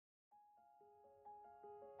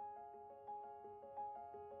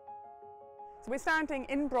So we're standing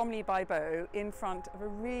in Bromley-by-Bow in front of a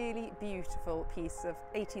really beautiful piece of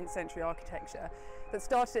 18th century architecture that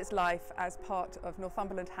started its life as part of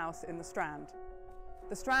Northumberland House in the Strand.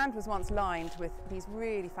 The Strand was once lined with these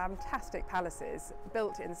really fantastic palaces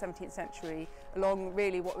built in the 17th century along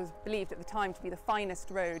really what was believed at the time to be the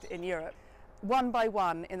finest road in Europe. One by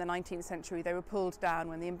one in the 19th century they were pulled down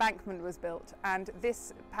when the embankment was built, and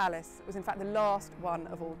this palace was in fact the last one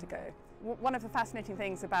of all to go. One of the fascinating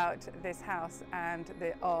things about this house and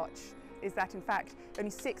the arch is that in fact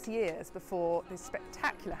only 6 years before this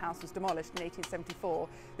spectacular house was demolished in 1874,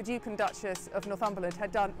 the Duke and Duchess of Northumberland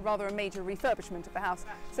had done rather a major refurbishment of the house.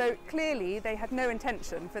 So clearly they had no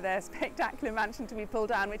intention for their spectacular mansion to be pulled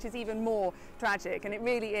down, which is even more tragic, and it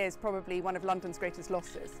really is probably one of London's greatest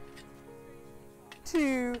losses.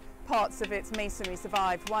 Two parts of its masonry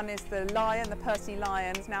survive. One is the lion, the Percy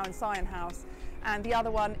Lion, now in Syon House, and the other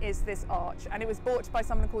one is this arch, and it was bought by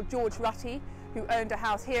someone called George Rutty, who owned a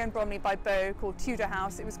house here in Bromley-by-Bow called Tudor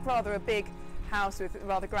House. It was rather a big house with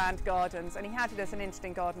rather grand gardens, and he had it as an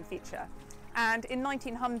interesting garden feature. And in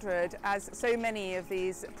 1900, as so many of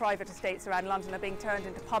these private estates around London are being turned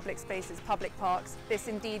into public spaces, public parks, this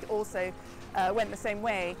indeed also went the same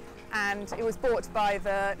way. And it was bought by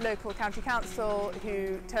the local county council,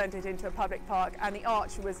 who turned it into a public park, and the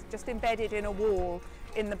arch was just embedded in a wall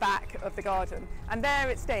in the back of the garden. And there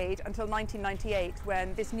it stayed until 1998,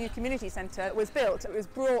 when this new community centre was built. It was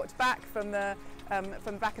brought back from the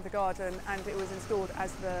back of the garden, and it was installed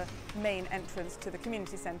as the main entrance to the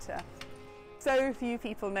community centre. So few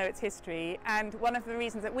people know its history, and one of the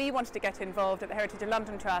reasons that we wanted to get involved at the Heritage of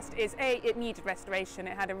London Trust is it needed restoration.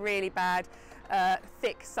 It had a really bad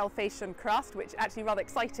thick sulphation crust, which actually rather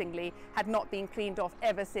excitingly had not been cleaned off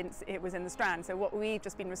ever since it was in the Strand. So what we've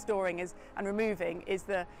just been restoring and removing is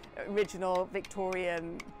the original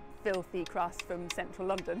Victorian filthy crust from central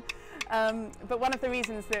London. But one of the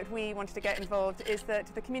reasons that we wanted to get involved is that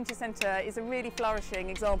the community centre is a really flourishing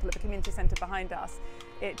example of the community centre behind us.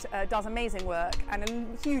 It does amazing work, and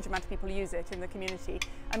a huge amount of people use it in the community.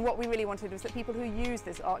 And what we really wanted was that people who use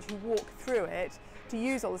this arch, who walk through it, to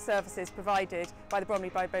use all the services provided by the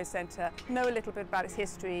Bromley-by-Bow Centre, know a little bit about its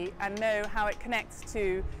history and know how it connects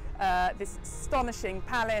to this astonishing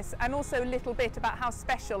palace, and also a little bit about how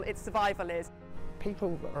special its survival is.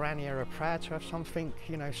 People around here are proud to have something,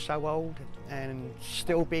 you know, so old and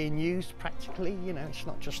still being used practically. You know, it's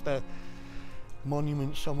not just a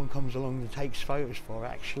monument someone comes along and takes photos for. It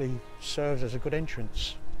actually serves as a good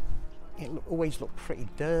entrance. It always looked pretty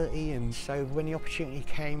dirty, and so when the opportunity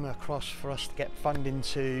came across for us to get funding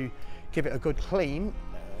to give it a good clean,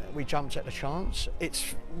 we jumped at the chance.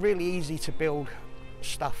 It's really easy to build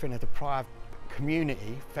stuff in a deprived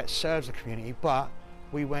community that serves the community, but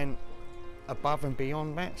we went above and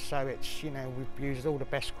beyond that. So it's, you know, we've used all the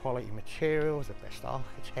best quality materials, the best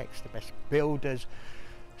architects, the best builders.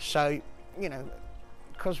 So, you know,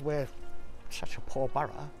 because we're such a poor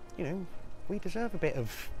borough, you know, we deserve a bit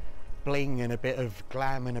of bling and a bit of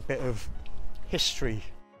glam and a bit of history.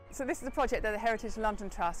 So this is a project that the Heritage of London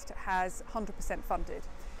Trust has 100% funded.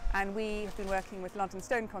 And we have been working with London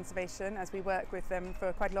Stone Conservation, as we work with them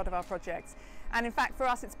for quite a lot of our projects. And in fact, for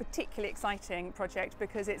us, it's a particularly exciting project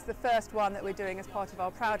because it's the first one that we're doing as part of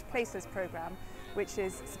our Proud Places programme, which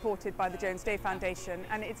is supported by the Jones Day Foundation.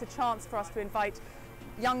 And it's a chance for us to invite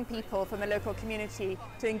young people from the local community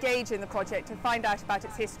to engage in the project, to find out about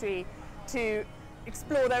its history, to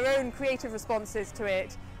explore their own creative responses to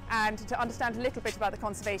it, and to understand a little bit about the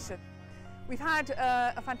conservation. We've had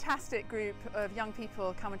a fantastic group of young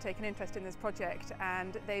people come and take an interest in this project,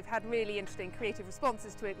 and they've had really interesting creative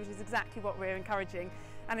responses to it, which is exactly what we're encouraging.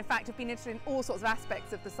 And in fact have been interested in all sorts of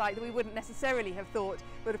aspects of the site that we wouldn't necessarily have thought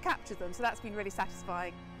would have captured them, so that's been really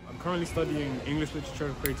satisfying. I'm currently studying English Literature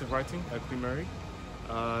and Creative Writing at Queen Mary.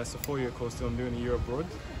 It's a 4-year course, so I'm doing a year abroad.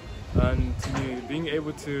 And to me, being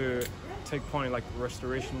able to take part in like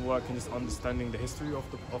restoration work and just understanding the history of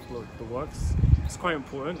the works, it's quite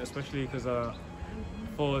important, especially because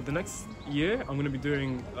for the next year I'm going to be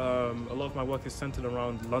doing a lot of my work is centered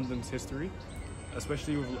around London's history,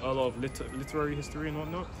 especially with a lot of literary history and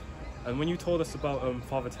whatnot. And when you told us about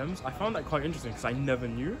Father Thames, I found that quite interesting because I never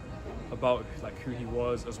knew about like who he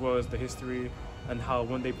was, as well as the history and how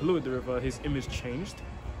when they polluted the river his image changed.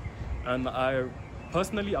 And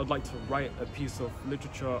personally, I'd like to write a piece of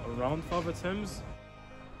literature around Father Thames.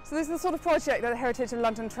 So this is the sort of project that the Heritage of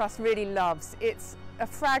London Trust really loves. It's a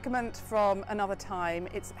fragment from another time.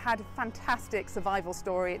 It's had a fantastic survival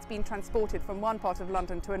story. It's been transported from one part of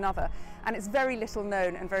London to another, and it's very little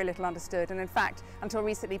known and very little understood. And in fact, until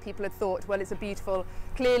recently, people had thought, well, it's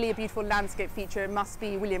clearly a beautiful landscape feature. It must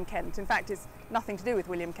be William Kent. In fact, it's nothing to do with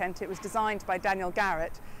William Kent. It was designed by Daniel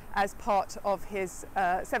Garrett as part of his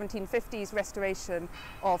 1750s restoration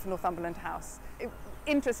of Northumberland House.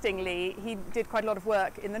 Interestingly, he did quite a lot of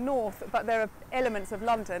work in the north, but there are elements of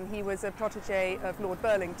London. He was a protege of Lord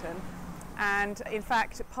Burlington, and in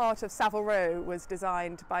fact part of Savile Row was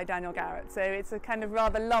designed by Daniel Garrett. So it's a kind of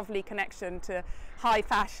rather lovely connection to high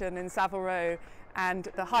fashion in Savile Row and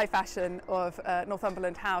the high fashion of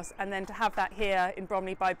Northumberland House, and then to have that here in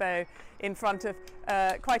Bromley-by-Bow in front of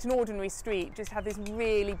quite an ordinary street, just have this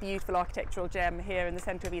really beautiful architectural gem here in the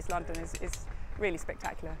centre of East London is really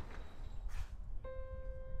spectacular.